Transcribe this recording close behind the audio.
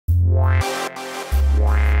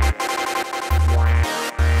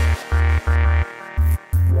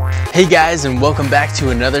Hey guys, and welcome back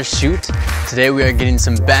to another shoot. Today we are getting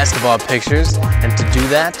some basketball pictures, and to do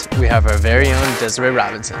that, we have our very own Desiree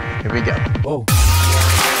Robinson. Here we go. Whoa.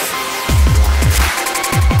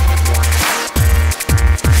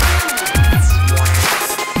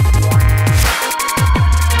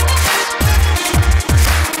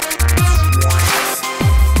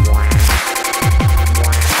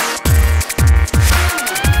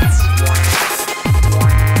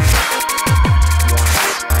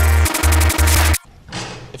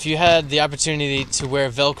 If you had the opportunity to wear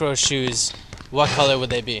Velcro shoes, what color would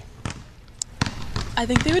they be? I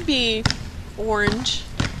think they would be orange,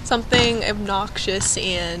 something obnoxious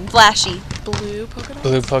and flashy. Blue polka dots?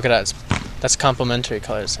 Blue polka dots. That's complementary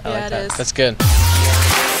colors. I like that. It is. That's good.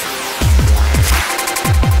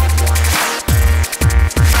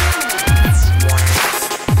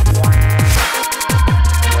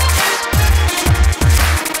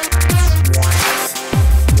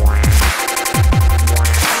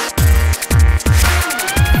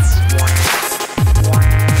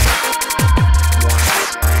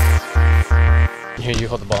 Here, you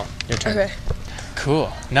hold the ball. Your turn. Okay.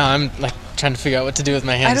 Cool. Now I'm like trying to figure out what to do with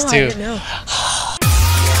my hands too. I don't know.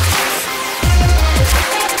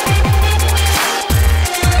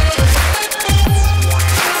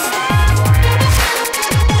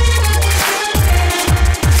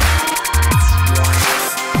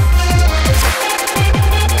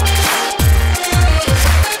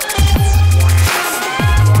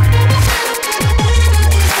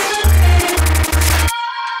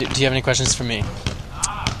 Do you have any questions for me?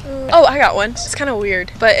 Oh, I got one. It's kind of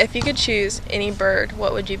weird, but if you could choose any bird,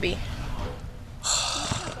 what would you be?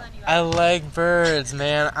 I like birds,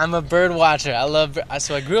 man. I'm a bird watcher. I love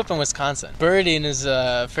so I grew up in Wisconsin. Birding is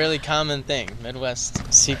a fairly common thing.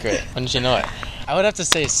 Midwest secret. Wouldn't you know it? I would have to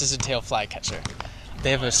say scissor-tail flycatcher.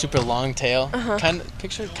 They have a super long tail. Kind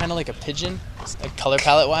of like a pigeon, like color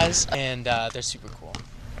palette wise, and they're super cool.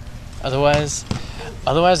 Otherwise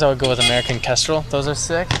I would go with American kestrel. Those are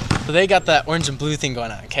sick. So they got that orange and blue thing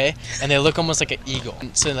going on, okay? And they look almost like an eagle.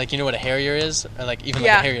 So like, you know what a harrier is? Or like even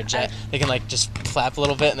like a harrier jet. They can like just flap a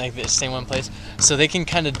little bit and like they stay in one place. So they can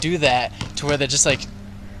kind of do that to where they're just like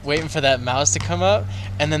waiting for that mouse to come up,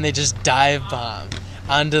 and then they just dive bomb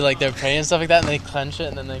onto like their prey and stuff like that, and they clench it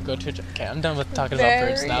and then they go to it. Okay, I'm done with talking about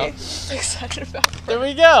birds now. Excited about birds. There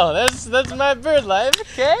we go. That's my bird life,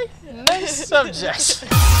 okay? Nice subject.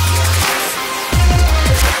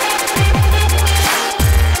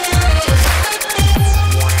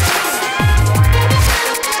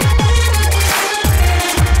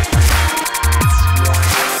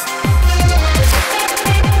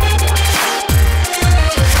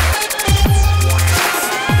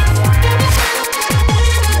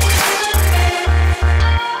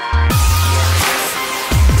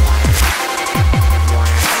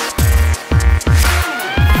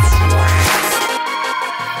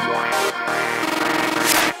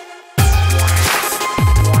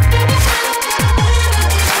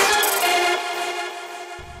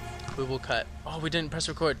 We will cut. Oh, we didn't press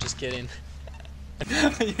record. Just kidding. Like, we had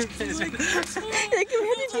to do this again.